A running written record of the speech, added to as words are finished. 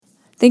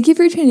Thank you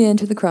for tuning in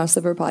to the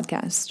Crossover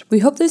Podcast. We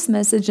hope this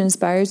message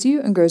inspires you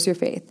and grows your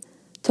faith.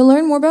 To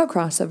learn more about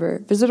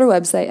Crossover, visit our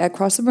website at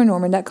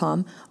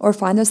crossovernorman.com or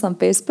find us on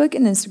Facebook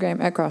and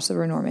Instagram at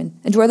crossovernorman.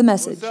 Enjoy the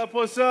message.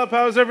 What's up?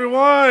 How's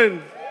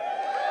everyone?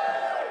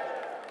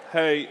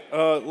 Hey,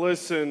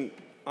 listen,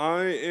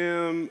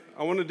 I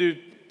want to do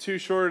two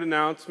short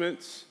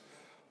announcements.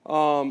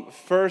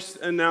 First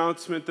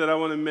announcement that I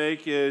want to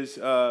make is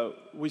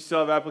we still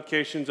have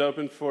applications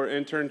open for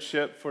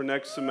internship for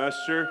next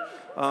semester.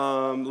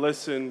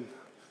 Listen,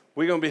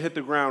 we're going to be hit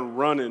the ground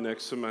running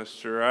next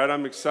semester, right?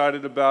 I'm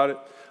excited about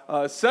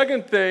it.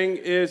 Second thing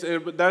is,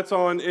 that's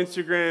on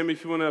Instagram.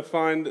 If you want to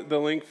find the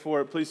link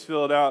for it, please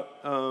fill it out.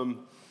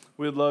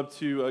 We'd love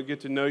to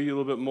get to know you a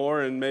little bit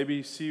more and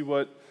maybe see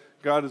what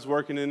God is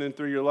working in and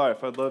through your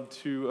life. I'd love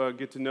to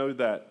get to know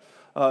that.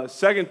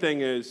 Second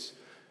thing is,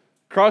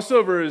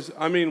 Crossover is,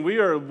 we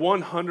are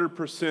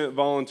 100%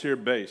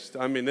 volunteer-based.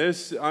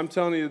 I'm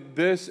telling you,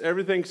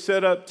 everything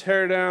set up,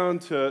 tear down,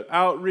 to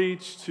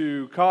outreach,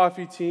 to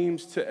coffee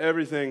teams, to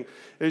everything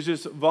is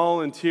just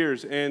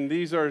volunteers. And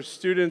these are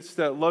students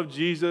that love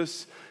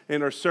Jesus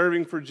and are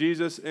serving for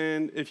Jesus.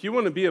 And if you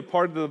want to be a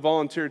part of the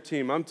volunteer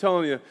team, I'm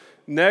telling you,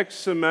 next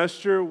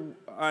semester,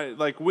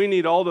 we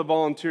need all the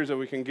volunteers that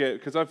we can get,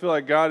 because I feel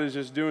like God is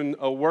just doing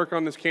a work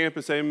on this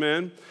campus,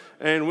 amen.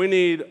 And we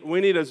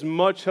need as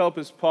much help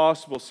as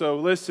possible. So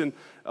listen,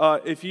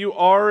 if you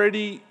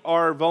already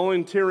are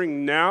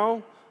volunteering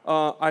now,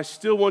 I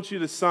still want you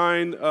to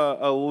sign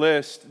a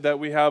list that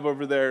we have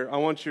over there. I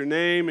want your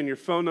name and your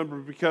phone number,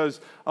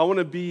 because I want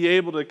to be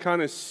able to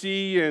kind of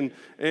see and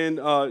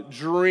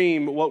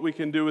dream what we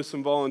can do with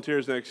some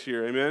volunteers next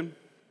year, amen?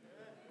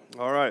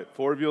 All right,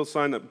 4 of you will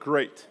sign up,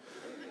 great.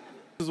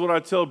 This is what I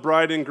tell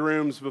bride and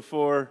grooms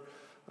before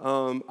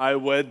I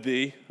wed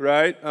thee,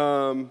 right?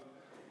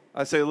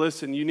 I say,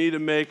 listen, you need to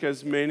make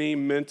as many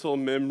mental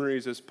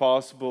memories as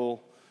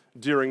possible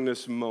during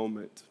this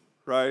moment,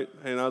 right?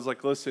 And I was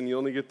like, listen, you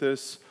only get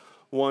this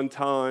one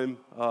time.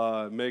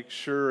 Make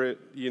sure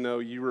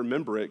you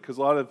remember it, because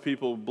a lot of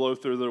people blow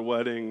through their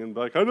wedding and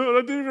be like, I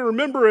didn't even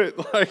remember it,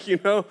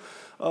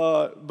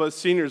 But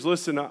seniors,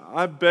 listen,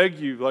 I beg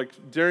you,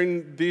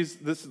 during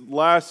this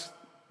last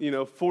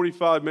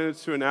 45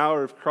 minutes to an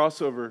hour of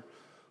Crossover,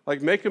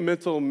 make a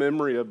mental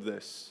memory of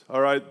this,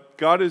 all right?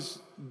 God has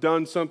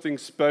done something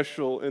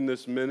special in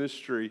this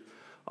ministry,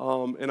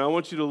 and I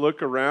want you to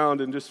look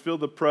around and just feel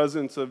the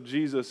presence of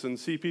Jesus and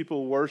see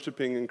people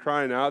worshiping and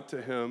crying out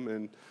to Him,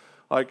 and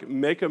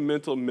make a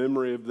mental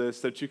memory of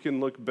this that you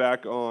can look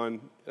back on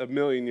a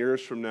million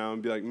years from now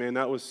and be like, man,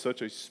 that was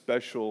such a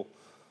special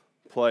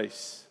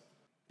place.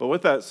 But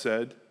with that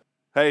said,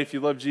 hey, if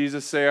you love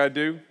Jesus, say I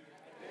do.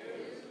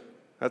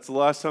 That's the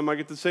last time I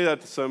get to say that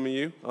to some of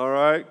you, all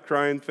right?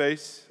 Crying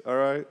face, all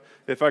right?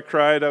 If I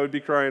cried, I would be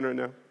crying right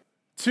now.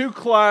 2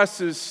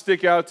 classes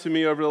stick out to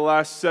me over the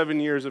last 7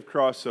 years of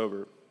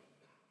Crossover.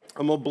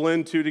 I'm going to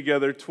blend 2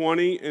 together,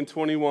 20 and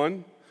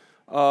 21.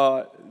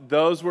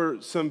 Those were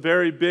some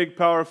very big,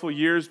 powerful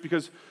years,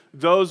 because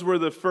those were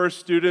the first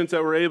students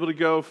that were able to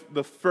go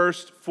the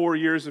first 4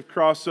 years of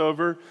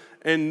Crossover.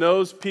 And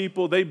those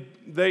people, they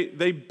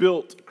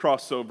built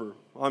Crossover.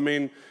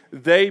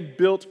 They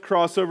built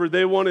Crossover.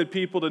 They wanted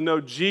people to know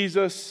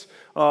Jesus.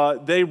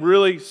 They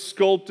really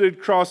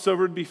sculpted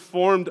Crossover to be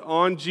formed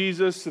on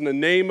Jesus, in the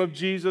name of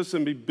Jesus,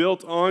 and be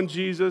built on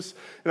Jesus.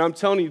 And I'm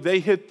telling you, they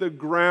hit the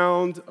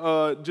ground,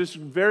 just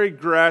very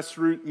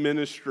grassroots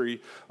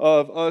ministry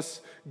of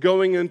us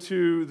going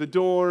into the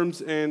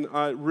dorms and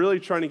really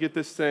trying to get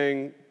this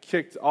thing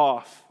kicked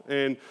off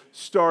and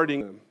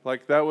starting them.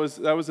 That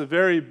was a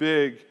very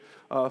big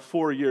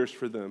 4 years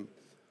for them.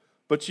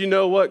 But you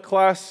know what?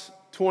 Class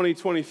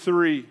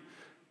 2023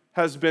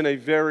 has been a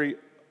very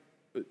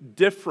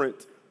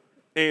different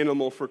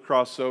animal for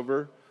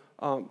Crossover.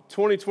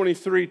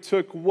 2023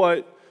 took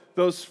what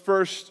those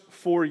first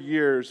 4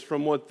 years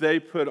from what they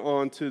put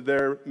onto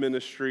their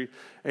ministry,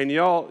 and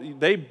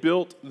they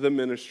built the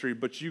ministry,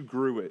 but you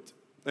grew it.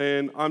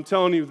 And I'm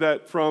telling you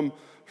that from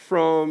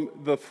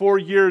the 4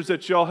 years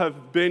that y'all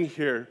have been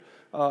here,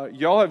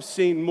 y'all have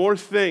seen more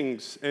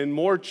things and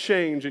more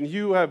change, and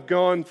you have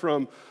gone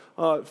from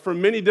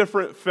many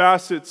different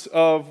facets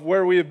of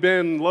where we have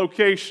been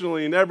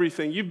locationally and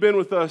everything. You've been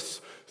with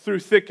us through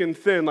thick and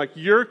thin.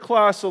 Your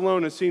class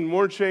alone has seen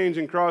more change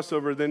in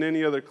Crossover than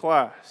any other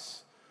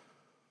class.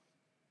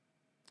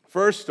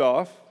 First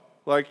off,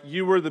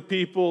 you were the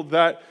people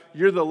that,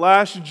 you're the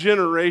last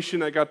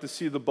generation that got to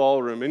see the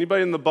ballroom.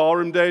 Anybody in the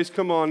ballroom days?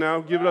 Come on now,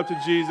 give it up to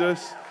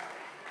Jesus.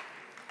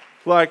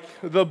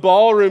 The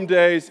ballroom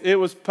days, it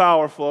was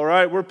powerful, all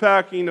right? We're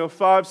packing,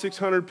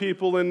 500-600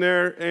 people in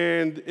there,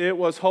 and it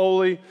was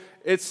holy.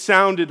 It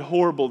sounded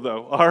horrible,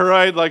 though, all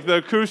right? The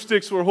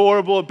acoustics were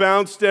horrible. It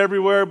bounced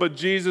everywhere, but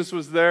Jesus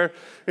was there.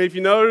 And if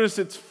you notice,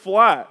 it's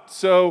flat.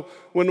 So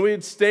when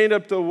we'd stand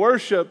up to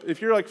worship,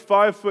 if you're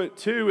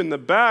 5'2" in the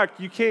back,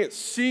 you can't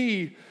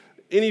see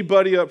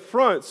anybody up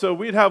front. So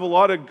we'd have a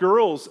lot of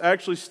girls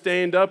actually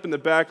stand up in the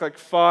back,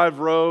 5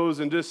 rows,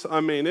 and just,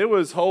 it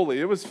was holy.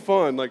 It was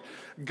fun.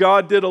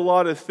 God did a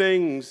lot of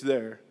things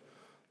there.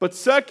 But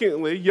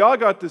secondly, y'all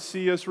got to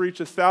see us reach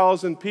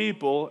 1,000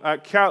 people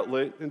at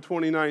Catlett in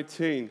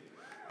 2019.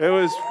 It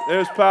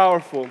was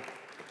powerful.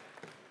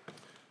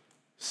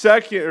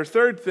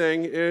 Third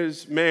thing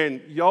is,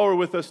 man, y'all were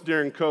with us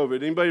during COVID.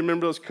 Anybody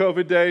remember those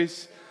COVID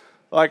days?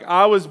 Like,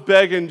 I was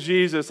begging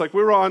Jesus. Like,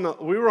 we were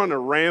on a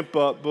ramp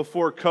up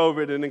before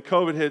COVID, and then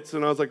COVID hits,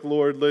 and I was like,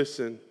 Lord,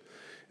 listen,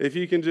 if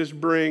you can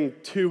just bring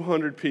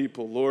 200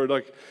 people, Lord,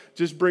 like,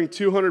 just bring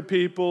 200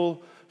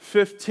 people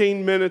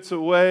 15 minutes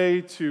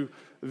away to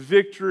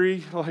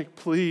victory, like,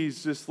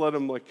 please just let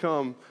them, like,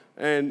 come.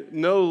 And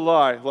no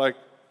lie, like,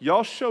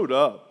 y'all showed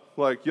up.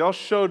 Like, y'all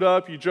showed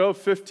up, you drove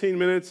 15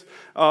 minutes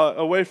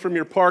away from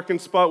your parking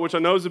spot, which I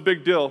know is a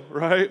big deal,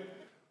 right?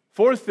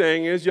 Fourth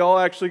thing is y'all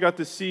actually got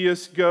to see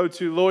us go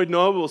to Lloyd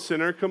Noble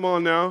Center. Come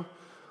on now.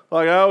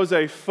 Like, that was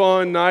a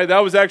fun night. That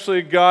was actually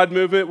a God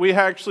movement. We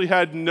actually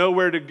had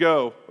nowhere to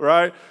go,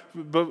 right?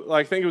 But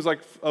I think it was like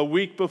a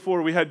week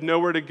before we had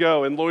nowhere to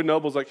go. And Lloyd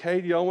Noble's like, hey,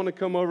 do y'all want to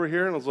come over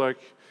here? And I was like,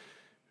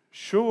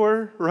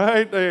 sure,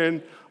 right?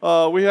 And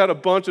we had a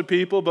bunch of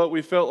people, but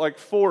we felt like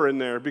 4 in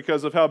there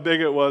because of how big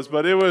it was.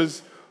 But it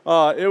was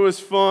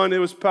fun. It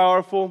was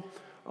powerful.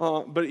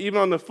 But even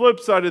on the flip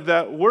side of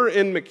that, we're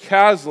in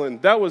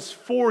McCaslin. That was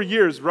 4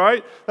 years,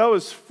 right? That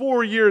was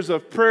 4 years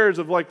of prayers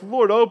of like,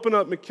 Lord, open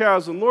up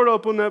McCaslin. Lord,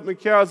 open up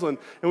McCaslin.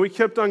 And we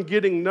kept on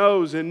getting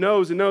no's and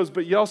no's and no's.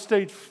 But y'all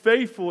stayed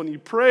faithful and you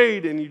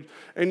prayed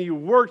and you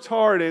worked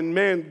hard. And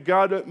man,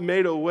 God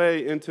made a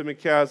way into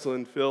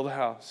McCaslin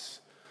Fieldhouse.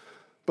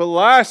 But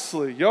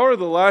lastly, y'all are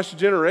the last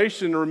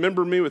generation to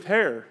remember me with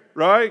hair,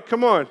 right?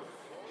 Come on,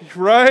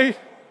 right?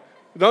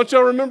 Don't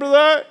y'all remember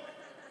that,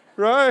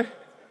 right?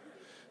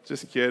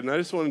 Just kidding. I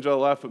just wanted y'all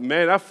to laugh. But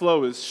man, that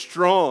flow is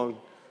strong,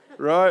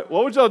 right?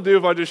 What would y'all do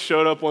if I just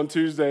showed up on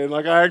Tuesday and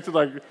like I acted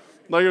like it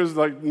was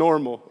like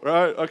normal,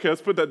 right? Okay,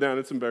 let's put that down.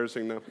 It's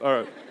embarrassing now. All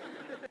right.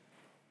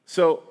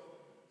 So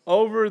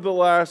over the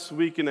last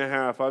week and a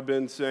half, I've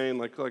been saying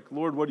like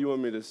Lord, what do you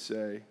want me to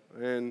say?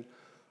 And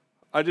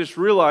I just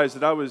realized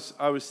that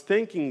I was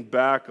thinking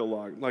back a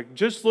lot, like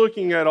just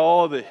looking at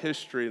all the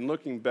history and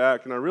looking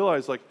back, and I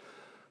realized like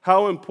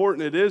how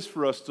important it is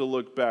for us to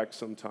look back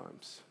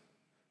sometimes.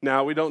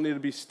 Now, we don't need to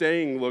be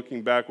staying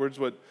looking backwards.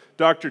 What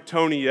Dr.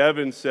 Tony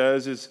Evans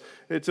says is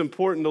it's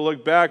important to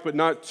look back, but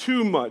not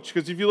too much,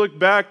 because if you look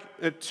back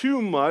at too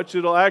much,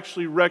 it'll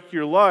actually wreck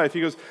your life.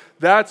 He goes,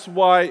 that's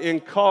why in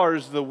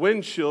cars the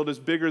windshield is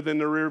bigger than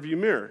the rearview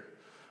mirror.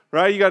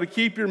 Right? You got to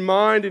keep your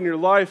mind and your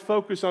life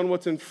focused on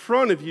what's in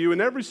front of you.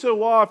 And every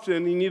so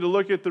often, you need to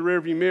look at the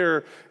rearview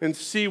mirror and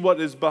see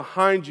what is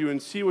behind you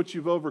and see what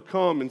you've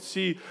overcome and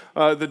see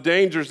the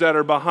dangers that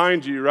are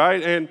behind you,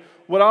 right? And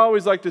what I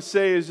always like to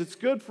say is it's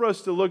good for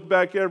us to look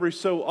back every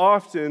so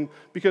often,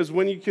 because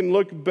when you can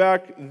look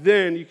back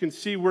then, you can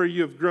see where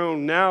you have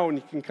grown now and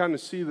you can kind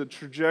of see the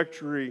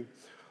trajectory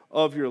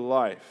of your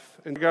life.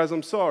 And guys,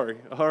 I'm sorry,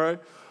 all right?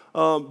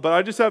 But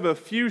I just have a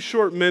few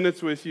short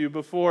minutes with you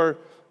before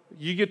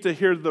you get to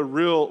hear the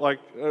real, like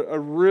a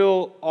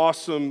real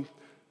awesome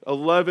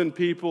 11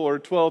 people or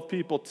 12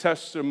 people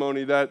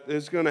testimony that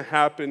is going to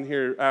happen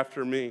here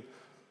after me.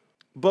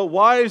 But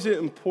why is it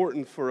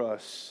important for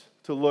us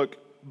to look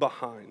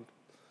behind?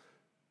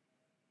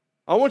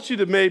 I want you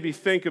to maybe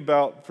think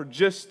about for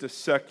just a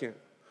second,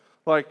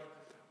 like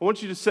I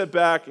want you to sit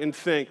back and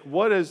think,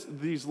 what has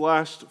these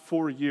last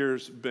 4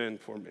 years been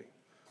for me?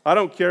 I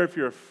don't care if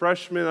you're a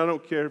freshman, I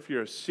don't care if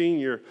you're a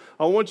senior.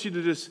 I want you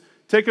to just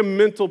take a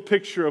mental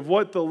picture of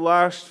what the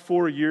last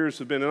 4 years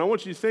have been, and I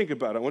want you to think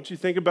about it. I want you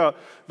to think about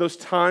those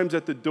times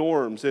at the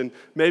dorms, and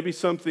maybe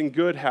something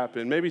good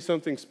happened, maybe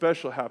something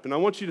special happened. I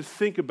want you to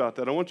think about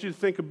that. I want you to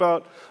think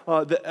about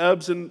the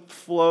ebbs and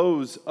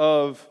flows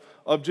of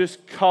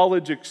just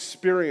college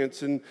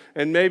experience, and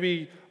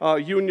maybe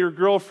you and your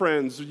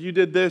girlfriends, you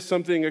did this,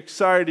 something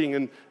exciting,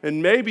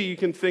 and maybe you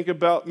can think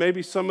about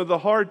maybe some of the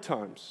hard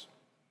times.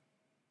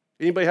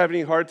 Anybody have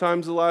any hard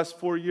times the last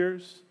 4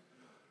 years?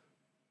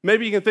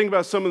 Maybe you can think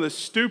about some of the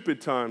stupid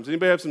times.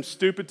 Anybody have some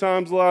stupid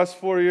times the last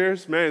 4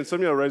 years? Man,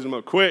 some of y'all raising them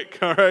up quick,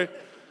 all right?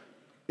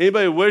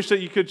 Anybody wish that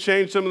you could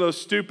change some of those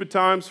stupid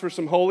times for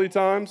some holy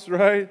times,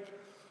 right?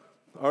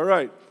 All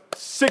right,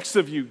 6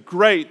 of you,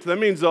 great. That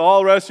means all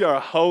the rest of you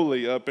are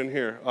holy up in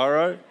here, all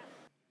right?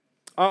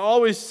 I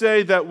always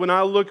say that when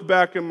I look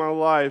back in my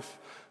life,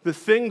 the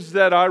things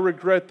that I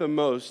regret the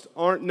most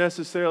aren't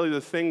necessarily the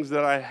things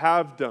that I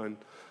have done.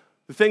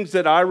 The things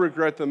that I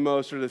regret the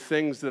most are the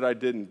things that I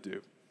didn't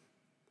do.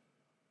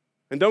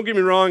 And don't get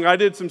me wrong, I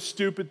did some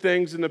stupid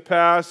things in the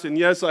past, and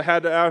yes, I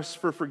had to ask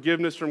for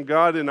forgiveness from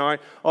God, and I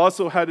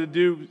also had to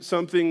do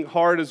something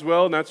hard as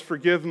well, and that's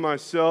forgive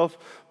myself.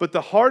 But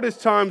the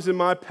hardest times in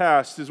my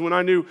past is when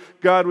I knew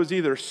God was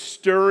either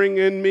stirring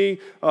in me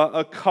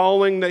a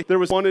calling that there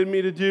was wanted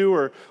me to do,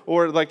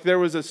 or like there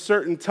was a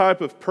certain type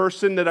of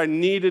person that I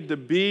needed to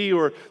be,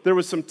 or there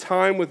was some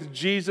time with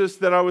Jesus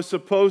that I was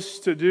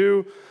supposed to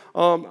do.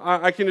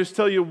 I can just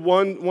tell you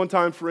one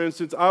time, for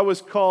instance, I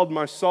was called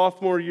my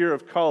sophomore year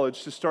of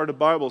college to start a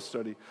Bible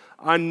study.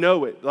 I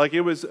know it. Like,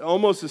 it was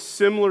almost a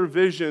similar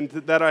vision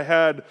that I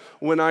had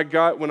when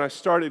I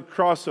started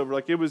Crossover.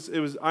 Like, it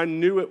was I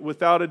knew it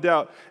without a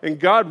doubt. And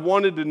God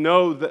wanted me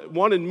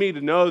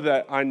to know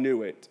that I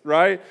knew it,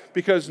 right?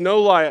 Because no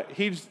lie,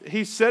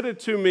 he said it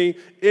to me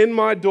in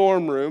my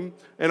dorm room,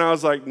 and I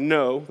was like,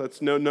 no,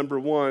 that's no number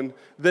one.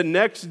 The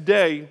next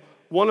day,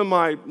 one of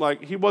my,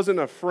 he wasn't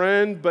a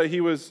friend, but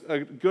he was a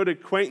good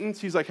acquaintance.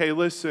 He's like, hey,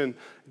 listen,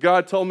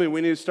 God told me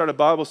we need to start a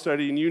Bible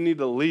study and you need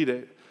to lead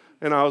it.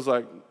 And I was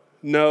like,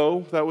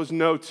 no, that was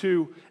no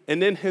too. And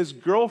then his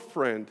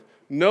girlfriend,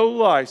 no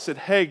lie, said,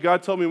 hey,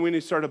 God told me we need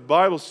to start a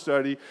Bible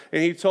study.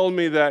 And he told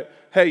me that,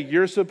 hey,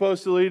 you're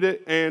supposed to lead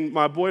it and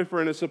my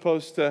boyfriend is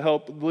supposed to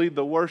help lead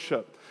the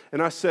worship.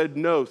 And I said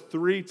no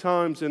 3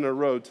 times in a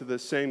row to the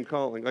same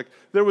calling. Like,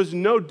 there was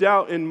no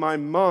doubt in my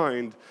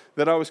mind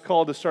that I was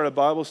called to start a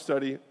Bible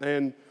study.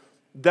 And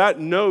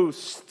that no,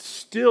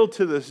 still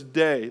to this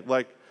day,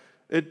 like,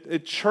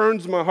 it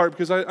churns my heart,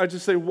 because I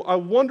just say, I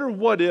wonder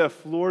what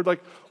if, Lord,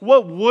 like,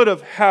 what would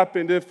have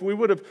happened if we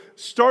would have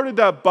started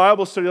that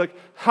Bible study? Like,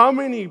 how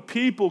many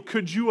people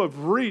could you have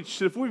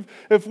reached if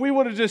we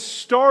would have just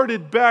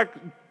started back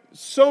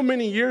so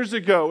many years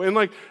ago? And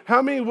like,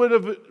 how many would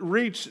have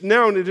reached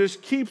now? And it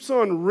just keeps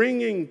on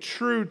ringing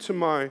true to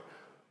my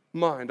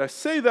mind. I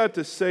say that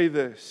to say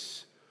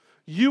this.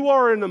 You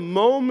are in a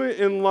moment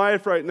in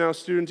life right now,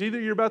 students.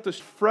 Either you're about this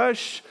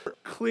fresh,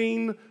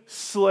 clean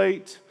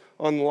slate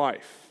on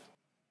life.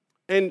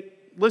 And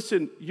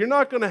listen, you're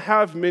not going to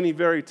have many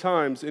very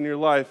times in your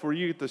life where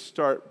you get to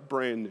start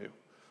brand new.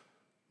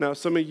 Now,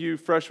 some of you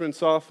freshmen,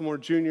 sophomore,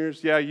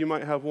 juniors, yeah, you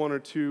might have 1 or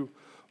 2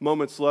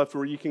 moments left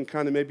where you can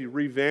kind of maybe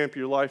revamp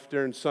your life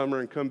during summer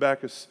and come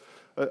back as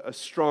a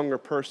stronger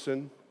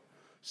person.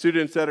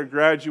 Students that are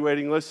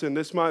graduating, listen,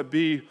 this might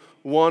be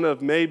one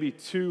of maybe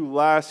 2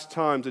 last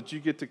times that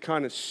you get to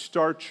kind of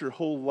start your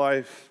whole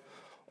life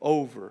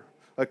over,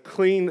 a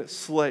clean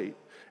slate.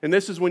 And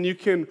this is when you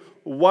can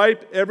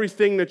wipe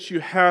everything that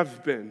you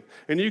have been.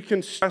 And you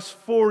can fast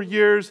 4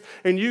 years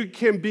and you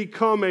can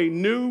become a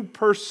new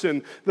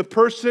person, the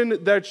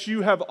person that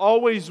you have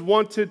always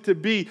wanted to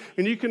be.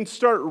 And you can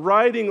start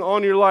writing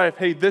on your life,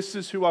 hey, this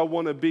is who I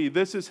want to be.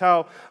 This is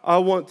how I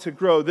want to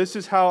grow. This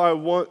is how I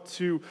want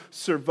to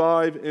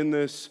survive in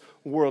this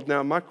world.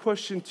 Now, my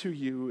question to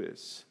you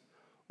is,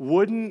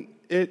 wouldn't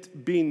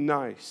it be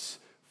nice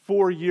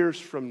 4 years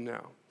from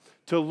now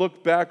to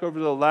look back over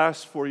the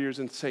last 4 years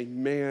and say,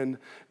 man,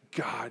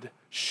 God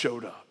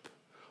showed up?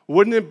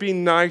 Wouldn't it be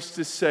nice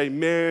to say,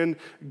 man,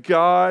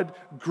 God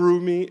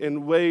grew me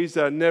in ways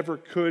that I never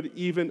could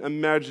even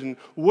imagine?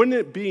 Wouldn't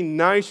it be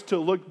nice to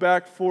look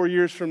back 4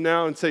 years from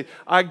now and say,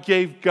 I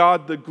gave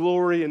God the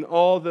glory in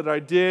all that I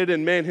did,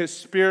 and man, His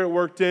Spirit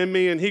worked in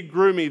me, and He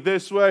grew me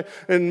this way,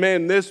 and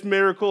man, this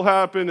miracle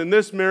happened,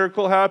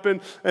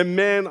 and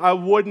man, I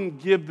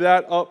wouldn't give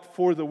that up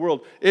for the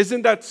world.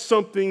 Isn't that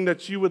something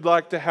that you would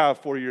like to have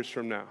 4 years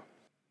from now?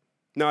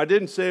 Now, I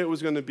didn't say it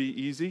was going to be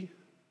easy.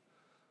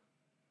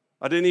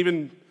 I didn't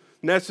even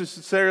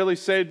necessarily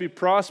say it'd be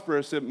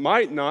prosperous. It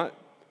might not,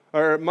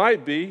 or it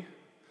might be.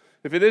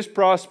 If it is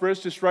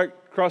prosperous, just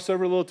cross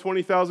over a little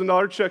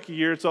 $20,000 check a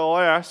year. It's all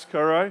I ask,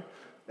 all right?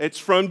 It's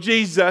from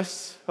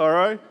Jesus, all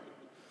right?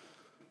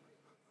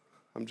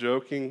 I'm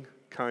joking,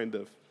 kind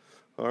of,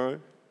 all right?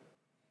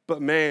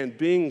 But man,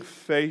 being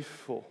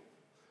faithful,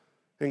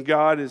 and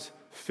God is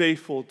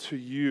faithful to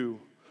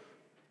you,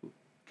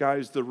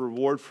 guys, the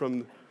reward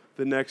from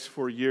the next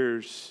 4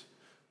 years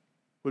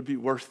would be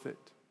worth it.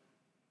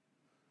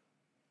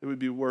 It would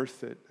be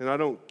worth it. And I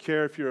don't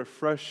care if you're a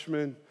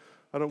freshman.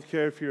 I don't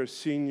care if you're a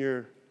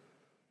senior.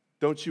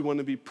 Don't you want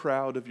to be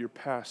proud of your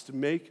past?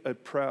 Make a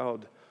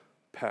proud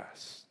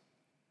past.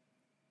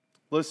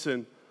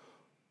 Listen,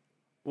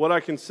 what I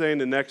can say in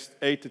the next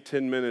 8 to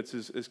 10 minutes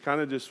is kind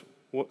of just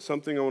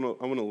something I want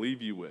to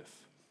leave you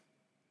with.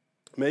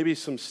 Maybe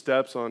some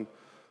steps on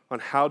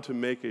how to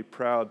make a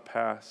proud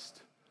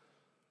past.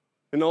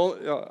 And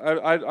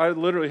I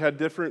literally had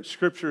different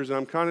scriptures, and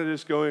I'm kind of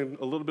just going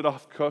a little bit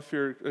off cuff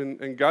here,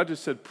 and God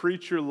just said,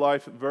 preach your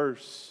life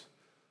verse.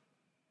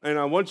 And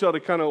I want y'all to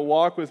kind of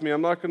walk with me.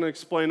 I'm not going to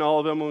explain all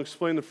of them. I'm going to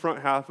explain the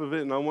front half of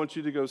it, and I want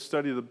you to go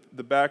study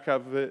the back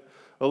half of it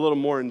a little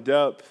more in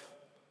depth.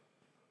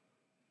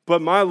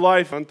 But my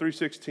life on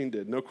 3:16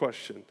 did, no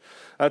question.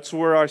 That's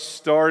where I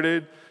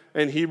started,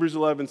 and Hebrews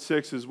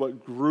 11:6 is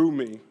what grew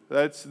me.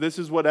 This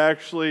is what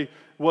actually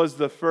was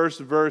the first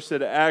verse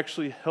that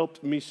actually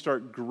helped me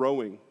start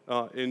growing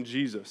in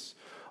Jesus.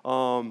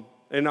 And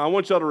I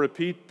want y'all to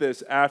repeat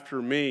this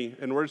after me,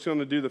 and we're just going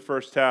to do the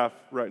first half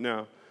right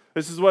now.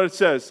 This is what it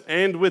says,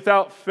 and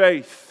without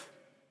faith.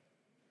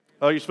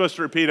 Oh, you're supposed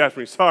to repeat after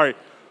me, sorry.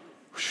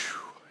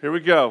 Here we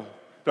go.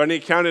 Do I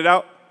need to count it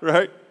out,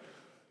 right?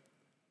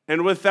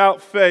 And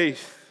without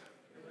faith,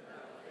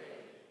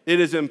 it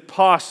is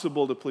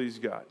impossible to please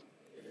God.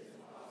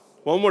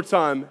 One more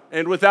time,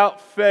 and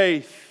without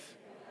faith,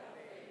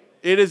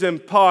 it is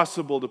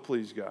impossible to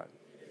please God.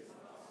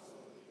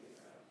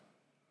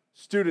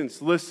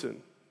 Students,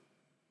 listen.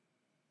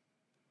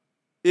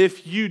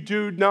 If you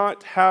do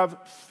not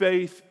have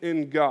faith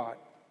in God,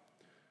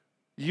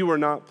 you are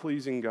not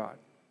pleasing God.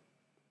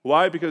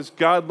 Why? Because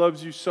God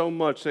loves you so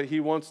much that he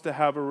wants to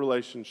have a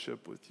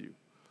relationship with you.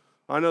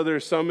 I know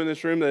there's some in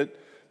this room that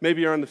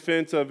maybe are on the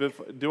fence of,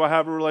 do I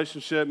have a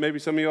relationship? Maybe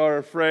some of you are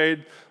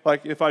afraid,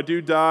 like, if I do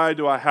die,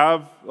 do I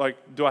have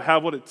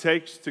what it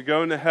takes to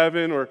go into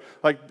heaven? Or,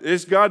 like,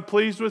 is God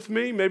pleased with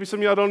me? Maybe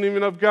some of y'all don't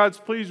even know if God's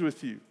pleased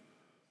with you.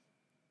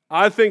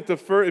 I think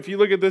if you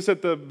look at this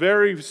at the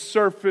very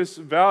surface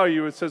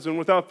value, it says, and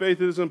without faith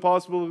it is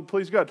impossible to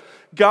please God.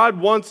 God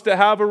wants to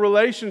have a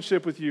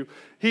relationship with you.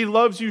 He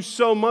loves you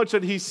so much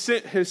that he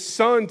sent his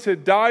son to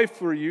die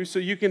for you so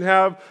you can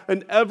have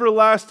an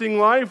everlasting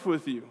life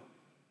with you.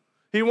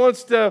 He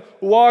wants to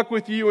walk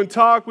with you and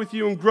talk with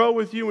you and grow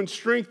with you and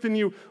strengthen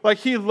you. Like,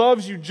 he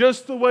loves you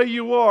just the way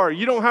you are.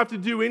 You don't have to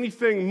do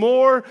anything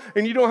more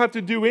and you don't have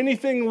to do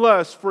anything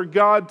less for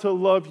God to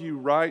love you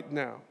right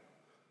now.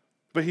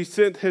 But he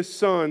sent his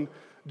son,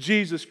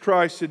 Jesus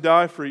Christ, to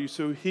die for you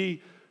so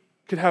he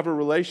could have a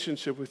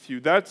relationship with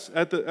you. That's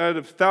at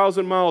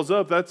 1,000 miles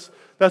up. That's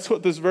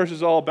what this verse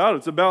is all about.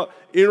 It's about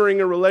entering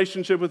a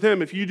relationship with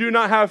him. If you do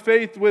not have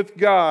faith with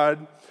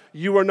God,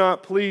 you are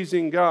not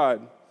pleasing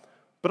God.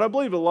 But I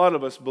believe a lot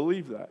of us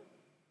believe that.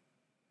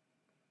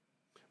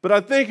 But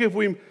I think if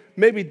we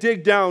maybe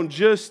dig down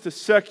just a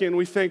second,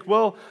 we think,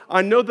 well,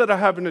 I know that I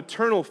have an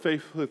eternal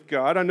faith with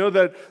God. I know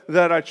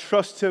that I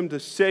trust him to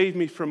save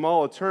me from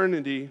all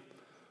eternity.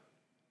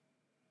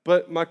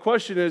 But my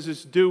question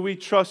is do we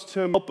trust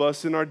him to help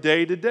us in our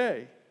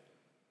day-to-day?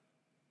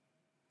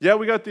 Yeah,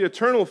 we got the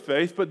eternal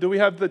faith, but do we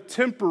have the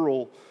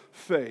temporal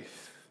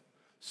faith?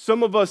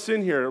 Some of us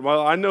in here,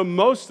 well, I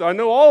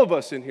know all of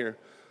us in here,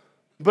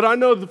 but I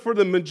know that for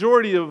the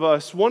majority of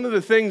us, one of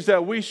the things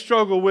that we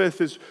struggle with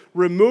is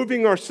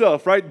removing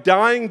ourselves, right?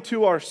 Dying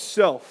to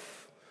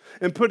ourself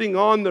and putting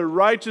on the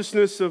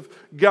righteousness of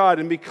God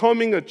and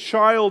becoming a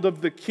child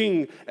of the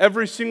King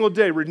every single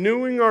day,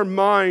 renewing our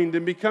mind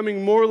and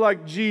becoming more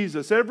like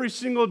Jesus. Every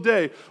single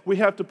day, we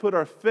have to put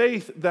our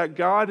faith that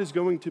God is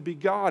going to be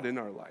God in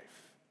our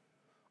life.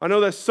 I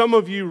know that some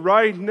of you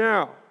right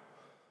now,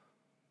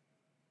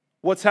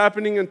 what's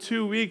happening in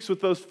 2 weeks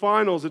with those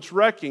finals, it's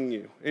wrecking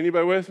you.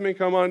 Anybody with me?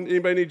 Come on.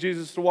 Anybody need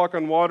Jesus to walk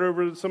on water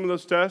over some of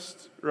those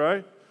tests?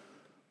 Right?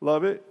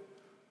 Love it.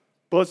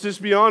 But let's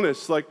just be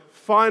honest. Like,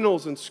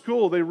 finals in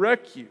school, they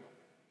wreck you.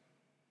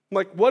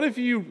 Like, what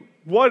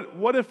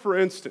if, for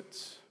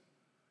instance,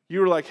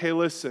 you were like, hey,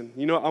 listen,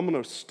 I'm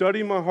going to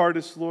study my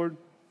hardest, Lord.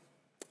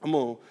 I'm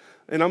going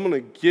to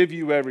give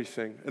you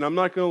everything. And I'm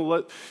not going to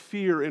let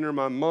fear enter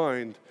my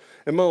mind.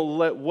 I'm going to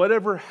let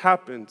whatever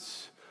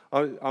happens,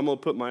 I'm going to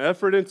put my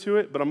effort into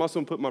it, but I'm also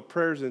going to put my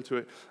prayers into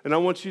it. And I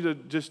want you to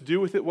just do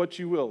with it what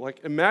you will. Like,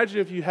 imagine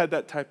if you had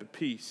that type of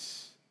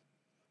peace.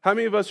 How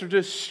many of us are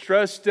just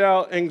stressed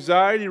out,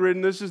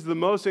 anxiety-ridden? This is the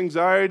most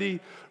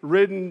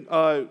anxiety-ridden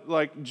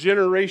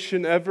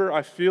generation ever.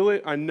 I feel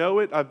it. I know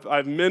it.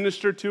 I've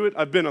ministered to it.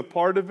 I've been a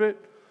part of it.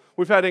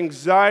 We've had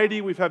anxiety.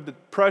 We've had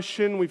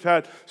depression. We've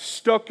had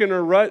stuck in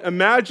a rut.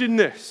 Imagine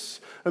this.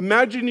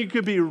 Imagine you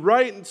could be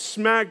right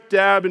smack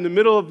dab in the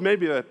middle of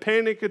maybe a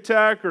panic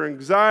attack or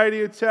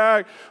anxiety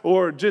attack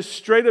or just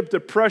straight up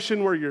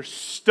depression where you're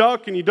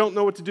stuck and you don't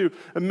know what to do.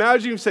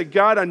 Imagine you say,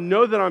 God, I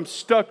know that I'm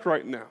stuck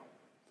right now,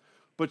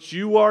 but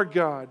you are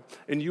God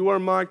and you are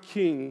my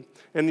King.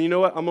 And you know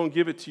what? I'm going to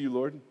give it to you,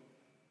 Lord.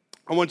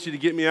 I want you to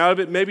get me out of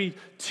it. Maybe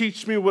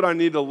teach me what I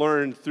need to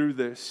learn through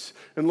this.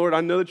 And Lord, I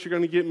know that you're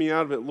going to get me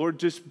out of it. Lord,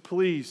 just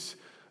please.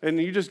 And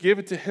you just give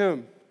it to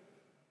him.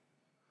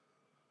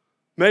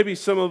 Maybe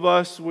some of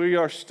us, we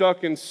are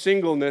stuck in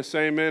singleness.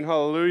 Amen.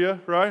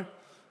 Hallelujah. Right?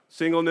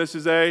 Singleness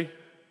is a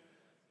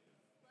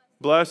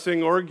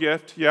blessing or a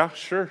gift. Yeah,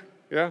 sure.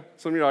 Yeah.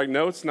 Some of you are like,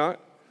 no, it's not.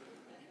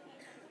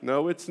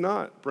 No, it's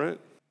not, Brent.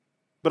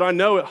 But I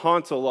know it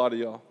haunts a lot of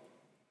y'all.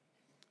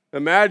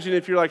 Imagine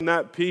if you're like in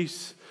that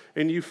peace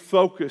and you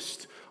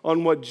focused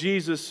on what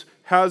Jesus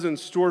has in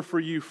store for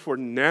you for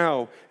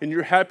now, and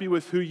you're happy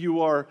with who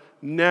you are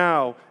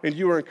now, and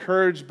you are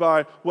encouraged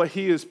by what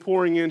he is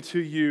pouring into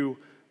you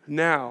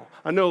now.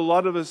 I know a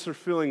lot of us are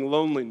feeling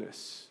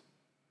loneliness.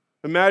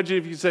 Imagine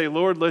if you say,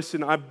 Lord,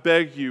 listen, I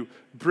beg you,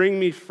 bring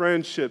me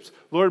friendships.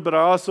 Lord, but I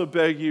also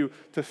beg you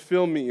to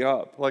fill me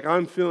up. Like,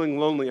 I'm feeling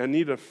lonely. I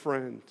need a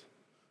friend.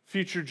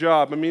 Future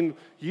job. I mean,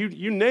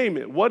 you name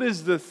it. What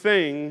is the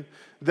thing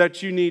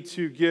that you need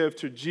to give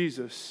to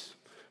Jesus?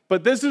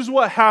 But this is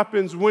what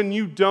happens when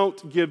you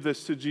don't give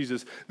this to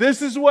Jesus.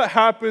 This is what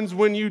happens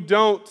when you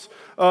don't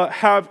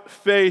have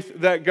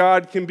faith that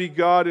God can be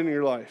God in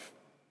your life.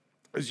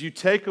 Is you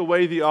take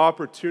away the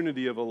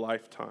opportunity of a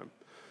lifetime.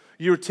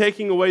 You're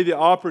taking away the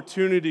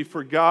opportunity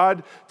for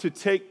God to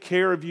take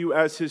care of you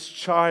as his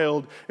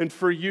child and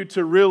for you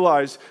to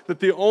realize that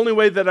the only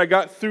way that I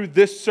got through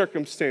this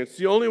circumstance,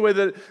 the only way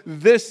that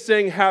this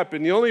thing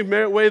happened, the only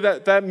way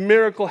that that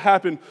miracle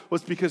happened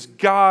was because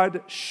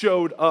God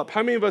showed up.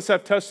 How many of us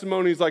have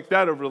testimonies like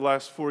that over the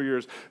last 4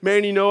 years?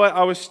 Man, you know what?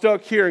 I was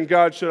stuck here and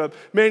God showed up.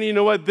 Man, you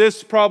know what?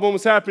 This problem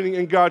was happening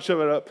and God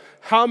showed up.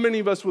 How many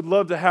of us would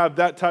love to have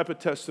that type of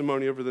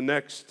testimony over the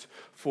next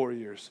 4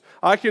 years?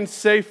 I can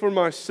say for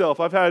myself,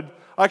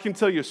 I can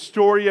tell you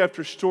story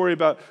after story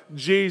about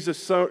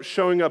Jesus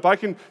showing up. I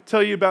can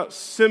tell you about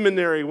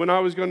seminary, when I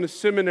was going to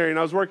seminary and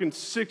I was working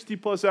 60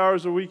 plus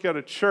hours a week at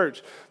a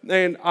church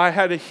and I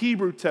had a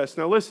Hebrew test.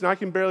 Now listen, I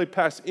can barely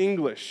pass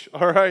English,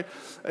 all right?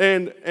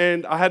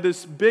 And I had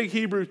this big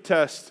Hebrew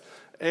test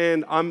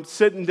and I'm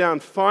sitting down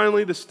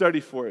finally to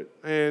study for it.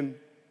 And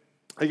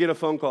I get a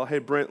phone call, hey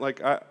Brent,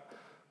 like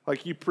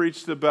you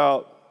preached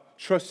about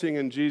trusting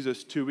in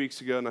Jesus 2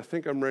 weeks ago, and I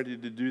think I'm ready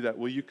to do that.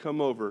 Will you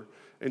come over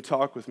and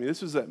talk with me?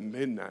 This was at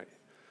midnight.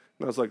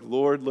 And I was like,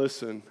 Lord,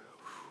 listen,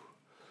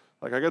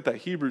 like I got that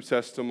Hebrew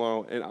test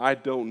tomorrow, and I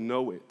don't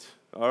know it,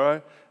 all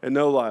right? And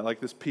no lie,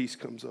 like this peace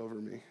comes over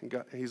me.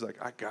 And he's like,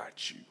 I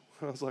got you.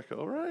 I was like,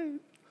 all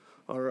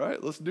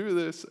right, let's do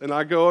this. And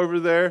I go over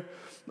there.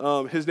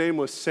 His name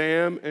was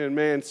Sam, and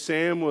man,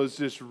 Sam was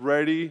just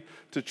ready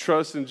to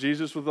trust in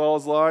Jesus with all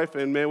his life.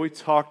 And man, we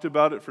talked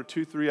about it for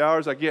 2-3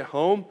 hours. I get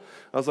home,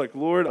 I was like,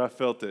 Lord, I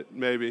felt it,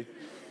 maybe.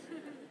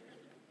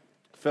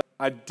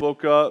 I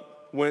woke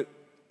up, went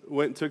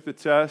and took the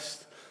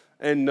test,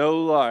 and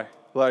no lie,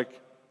 like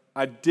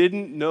I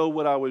didn't know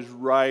what I was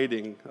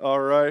writing, all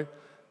right?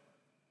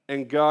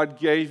 And God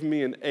gave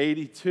me an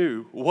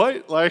 82.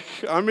 What? Like,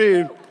 I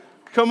mean,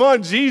 come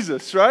on,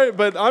 Jesus, right?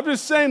 But I'm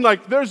just saying,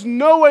 like, there's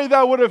no way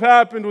that would have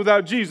happened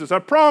without Jesus. I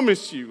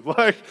promise you.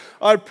 Like,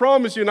 I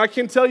promise you. And I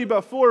can tell you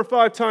about 4 or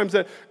 5 times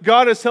that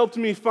God has helped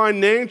me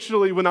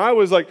financially when I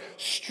was, like,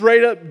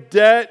 straight up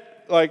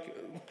debt, like,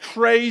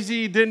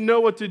 crazy, didn't know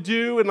what to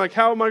do, and like,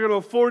 how am I going to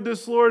afford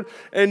this, Lord?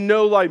 And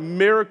no, like,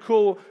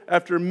 miracle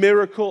after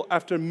miracle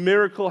after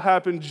miracle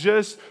happened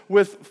just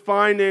with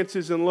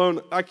finances and loan.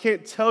 I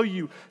can't tell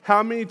you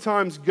how many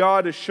times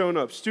God has shown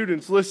up.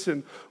 Students,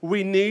 listen,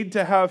 we need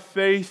to have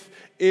faith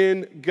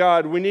in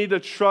God. We need to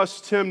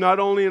trust him not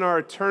only in our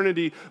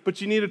eternity, but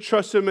you need to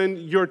trust him in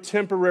your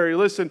temporary.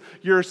 Listen,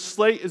 your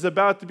slate is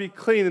about to be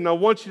clean, and I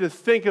want you to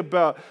think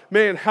about,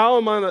 man,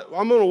 I'm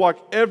going to walk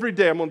every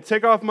day. I'm going to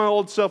take off my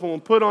old self. I'm going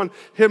to put on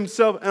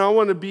himself, and I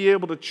want to be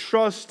able to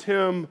trust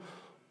him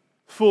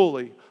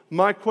fully.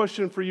 My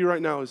question for you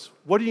right now is,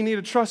 what do you need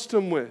to trust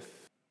him with?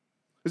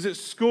 Is it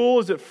school?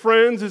 Is it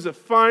friends? Is it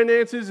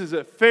finances? Is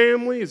it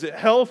family? Is it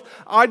health?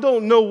 I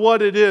don't know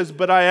what it is,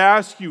 but I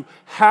ask you,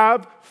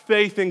 have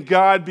faith in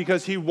God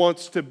because he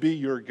wants to be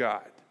your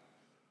God.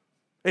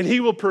 And he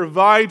will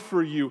provide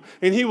for you,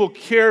 and he will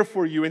care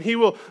for you, and he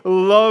will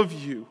love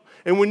you.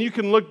 And when you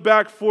can look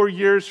back 4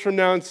 years from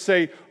now and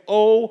say,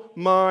 oh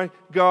my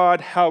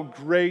God, how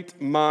great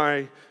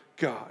my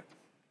God.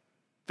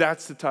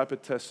 That's the type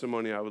of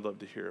testimony I would love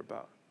to hear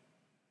about.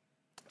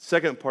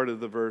 Second part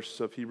of the verse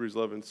of Hebrews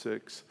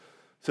 11:6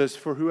 says,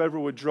 for whoever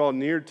would draw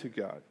near to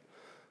God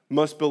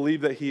must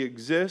believe that he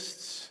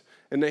exists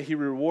and that he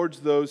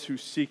rewards those who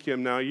seek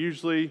him. Now, I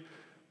usually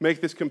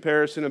make this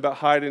comparison about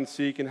hide and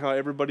seek and how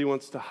everybody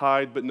wants to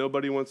hide, but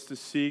nobody wants to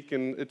seek,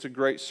 and it's a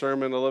great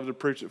sermon. I love to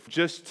preach it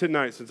just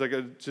tonight since I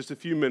got just a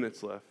few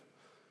minutes left.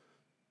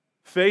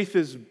 Faith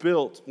is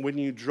built when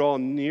you draw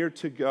near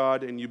to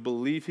God and you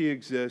believe he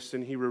exists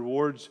and he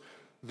rewards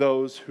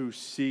those who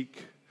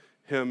seek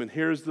him. And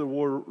here's the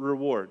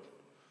reward.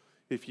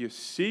 If you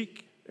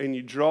seek and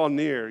you draw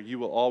near, you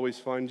will always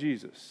find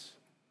Jesus.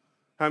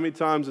 How many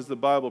times does the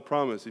Bible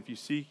promise, if you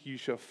seek, you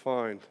shall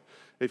find.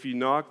 If you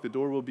knock, the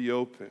door will be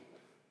open.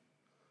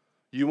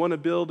 You want to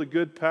build a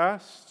good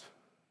past?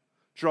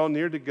 Draw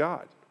near to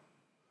God.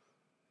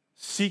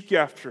 Seek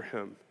after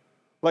him.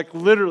 Like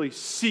literally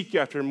seek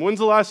after him. When's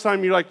the last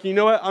time you're like, you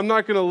know what? I'm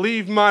not going to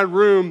leave my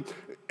room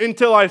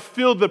until I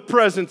feel the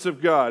presence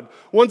of God.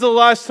 When's the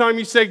last time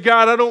you say,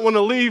 God, I don't want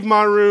to leave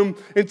my room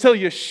until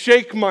you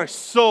shake my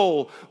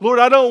soul. Lord,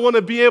 I don't want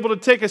to be able to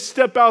take a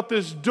step out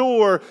this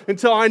door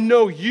until I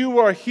know you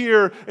are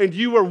here and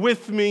you are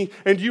with me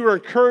and you are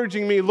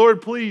encouraging me.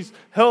 Lord, please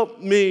help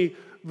me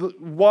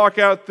walk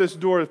out this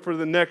door for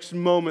the next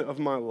moment of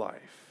my life.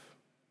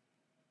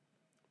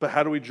 But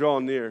how do we draw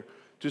near?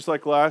 Just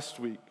like last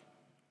week,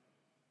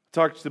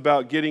 talked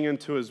about getting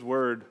into his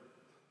word.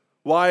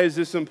 Why is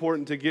this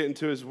important to get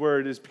into his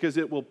word? Is because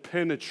it will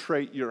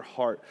penetrate your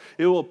heart.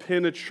 It will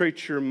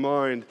penetrate your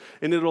mind.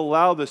 And it'll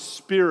allow the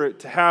Spirit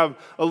to have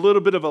a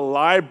little bit of a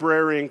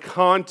library and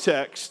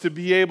context to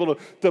be able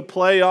to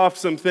play off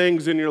some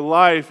things in your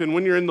life. And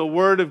when you're in the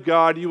word of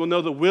God, you will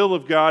know the will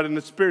of God. And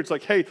the Spirit's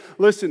like, hey,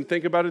 listen,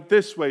 think about it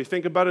this way.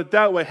 Think about it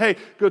that way. Hey,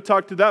 go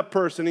talk to that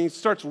person. And he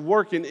starts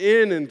working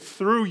in and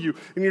through you.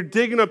 And you're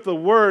digging up the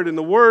word. And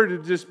the word,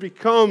 it just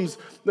becomes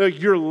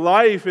your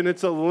life. And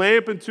it's a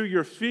lamp unto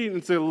your feet feet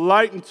and it's a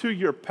light into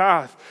your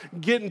path.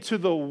 Get into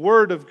the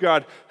Word of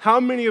God. How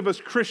many of us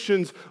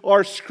Christians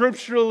are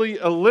scripturally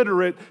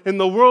illiterate and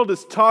the world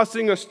is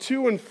tossing us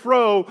to and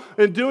fro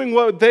and doing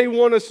what they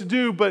want us to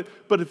do, but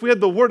if we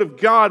had the Word of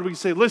God, we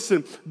say,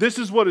 listen, this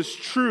is what is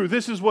true,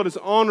 this is what is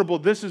honorable,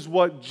 this is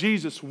what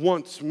Jesus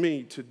wants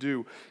me to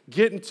do.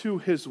 Get into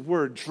His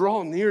Word.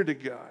 Draw near to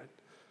God.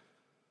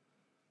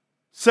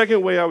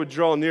 Second way I would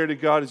draw near to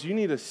God is you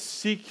need to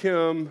seek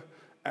Him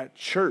at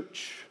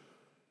church.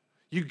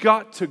 You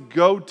got to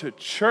go to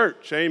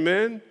church,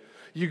 amen?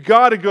 You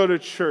got to go to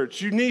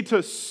church. You need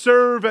to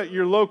serve at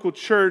your local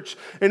church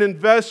and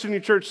invest in your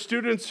church.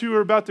 Students who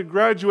are about to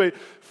graduate,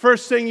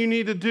 first thing you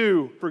need to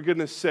do, for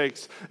goodness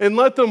sakes, and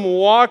let them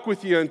walk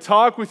with you and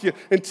talk with you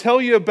and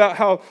tell you about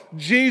how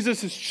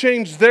Jesus has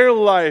changed their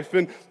life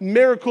and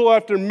miracle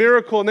after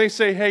miracle. And they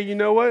say, hey, you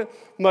know what?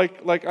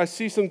 Like I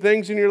see some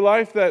things in your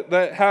life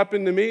that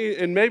happened to me,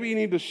 and maybe you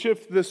need to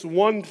shift this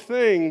one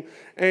thing,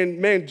 and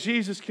man,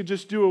 Jesus could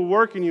just do a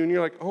work in you. And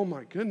you're like, oh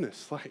my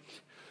goodness, like,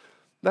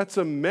 that's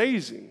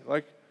amazing.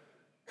 Like,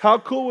 how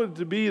cool would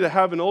it be to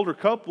have an older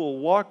couple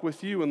walk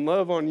with you and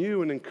love on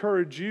you and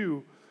encourage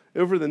you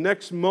over the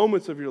next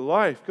moments of your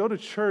life? Go to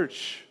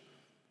church.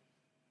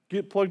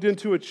 Get plugged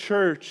into a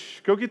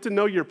church. Go get to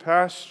know your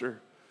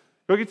pastor.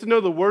 Go get to know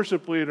the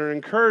worship leader.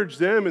 Encourage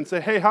them and say,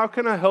 hey, how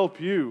can I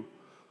help you?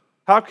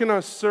 How can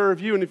I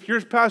serve you? And if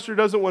your pastor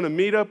doesn't want to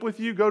meet up with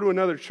you, go to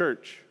another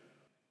church.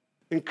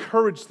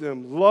 Encourage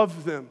them.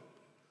 Love them.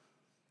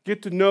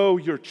 Get to know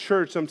your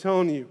church. I'm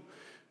telling you,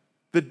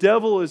 the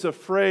devil is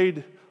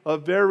afraid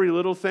of very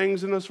little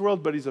things in this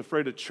world, but he's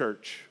afraid of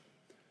church.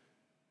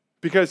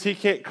 Because he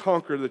can't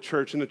conquer the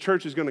church, and the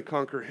church is going to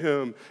conquer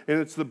him, and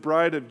it's the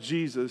bride of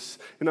Jesus.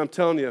 And I'm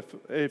telling you,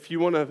 if you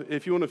want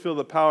to feel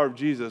the power of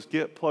Jesus,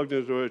 get plugged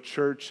into a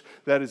church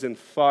that is in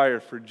fire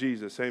for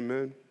Jesus.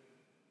 Amen.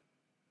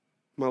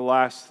 My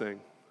last thing,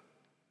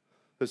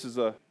 this is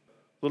a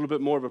little bit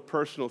more of a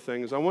personal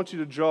thing, is I want you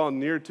to draw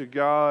near to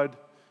God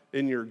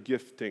in your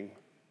gifting.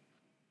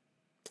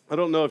 I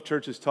don't know if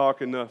churches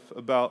talk enough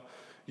about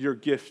your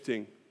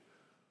gifting.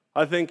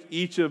 I think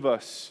each of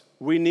us,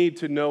 we need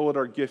to know what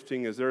our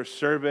gifting is. There are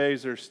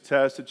surveys, there's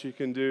tests that you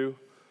can do.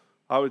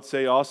 I would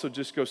say also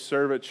just go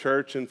serve at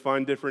church and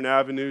find different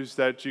avenues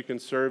that you can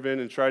serve in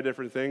and try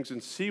different things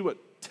and see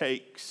what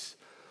takes.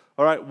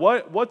 All right,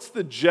 what's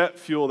the jet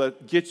fuel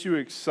that gets you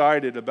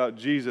excited about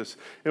Jesus?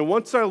 And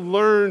once I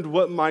learned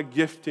what my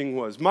gifting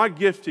was, my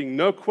gifting,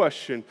 no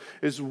question,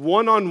 is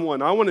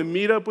one-on-one. I want to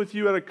meet up with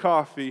you at a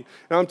coffee,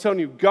 and I'm telling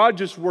you, God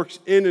just works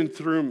in and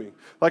through me.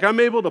 Like I'm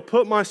able to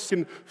put my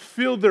skin,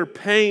 feel their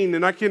pain,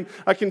 and I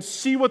can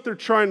see what they're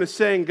trying to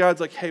say, and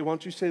God's like, hey, why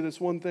don't you say this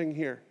one thing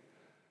here?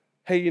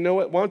 Hey, you know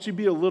what? Why don't you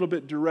be a little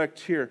bit direct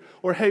here?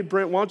 Or, hey,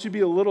 Brent, why don't you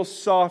be a little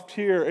soft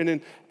here? And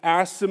then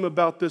ask them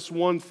about this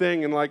one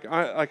thing. And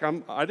I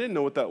didn't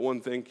know what that one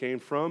thing came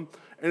from.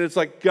 And it's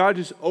like God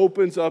just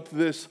opens up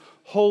this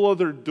whole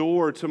other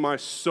door to my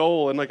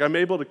soul. And like I'm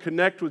able to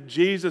connect with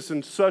Jesus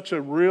in such a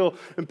real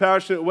and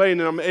passionate way. And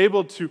then I'm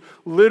able to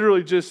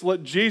literally just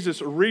let Jesus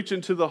reach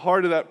into the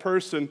heart of that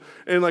person.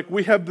 And like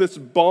we have this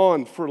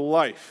bond for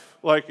life.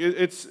 Like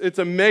it's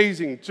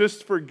amazing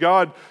just for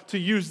God to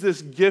use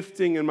this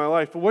gifting in my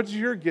life. But what's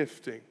your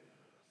gifting?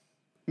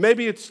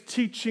 Maybe it's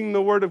teaching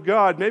the Word of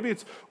God. Maybe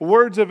it's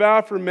words of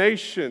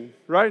affirmation,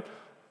 right?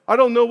 I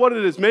don't know what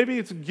it is. Maybe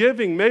it's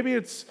giving. Maybe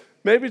it's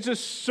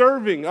just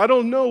serving. I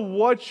don't know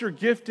what your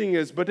gifting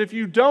is. But if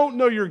you don't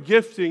know your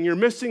gifting, you're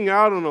missing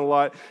out on a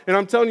lot. And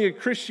I'm telling you,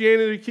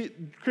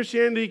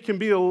 Christianity can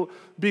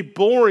be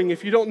boring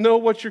if you don't know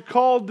what you're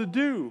called to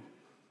do.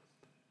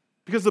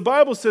 Because the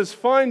Bible says,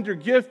 find your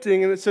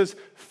gifting, and it says,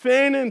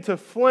 fan into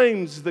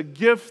flames the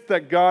gift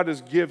that God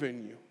has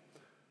given you.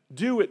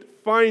 Do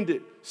it, find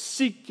it,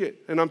 seek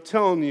it, and I'm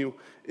telling you,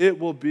 it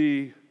will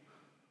be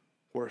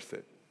worth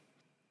it.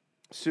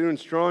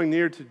 Students, drawing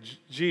near to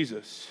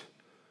Jesus,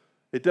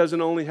 it doesn't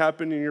only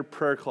happen in your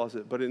prayer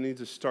closet, but it needs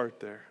to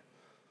start there.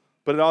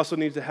 But it also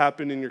needs to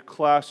happen in your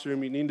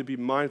classroom. You need to be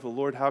mindful,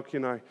 Lord, how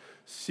can I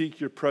seek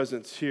your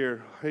presence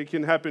here? It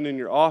can happen in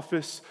your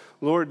office.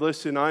 Lord,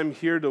 listen, I'm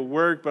here to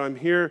work, but I'm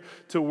here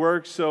to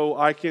work so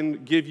I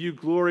can give you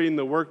glory in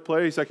the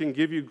workplace. I can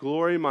give you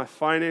glory in my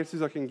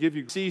finances. I can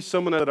see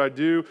someone that I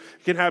do.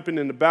 It can happen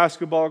in the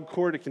basketball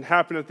court. It can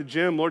happen at the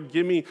gym. Lord,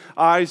 give me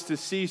eyes to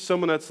see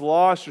someone that's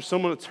lost or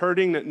someone that's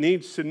hurting that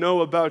needs to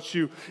know about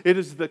you. It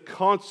is the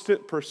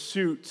constant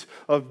pursuit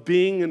of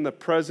being in the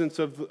presence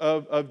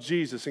of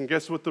Jesus. And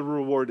guess what the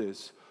reward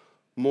is?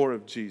 More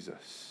of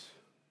Jesus.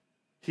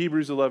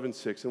 Hebrews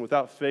 11:6, and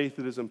without faith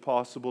it is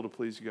impossible to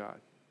please God.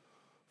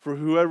 For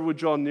whoever would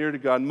draw near to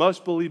God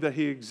must believe that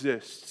he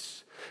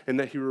exists and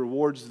that he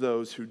rewards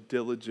those who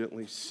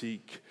diligently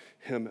seek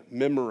him.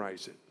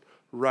 Memorize it.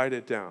 Write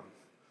it down.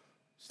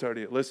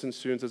 Study it. Listen,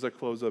 students, as I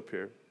close up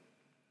here.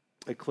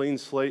 A clean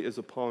slate is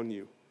upon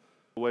you.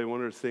 One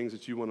of the things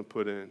that you want to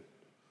put in.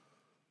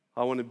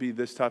 I want to be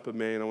this type of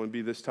man. I want to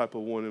be this type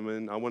of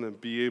woman. I want to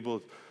be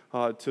able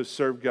to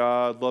serve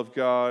God, love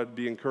God,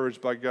 be encouraged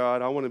by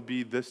God. I want to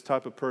be this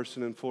type of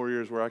person in 4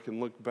 years where I can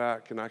look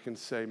back and I can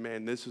say,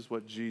 man, this is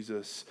what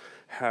Jesus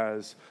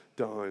has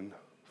done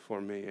for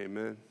me.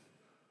 Amen.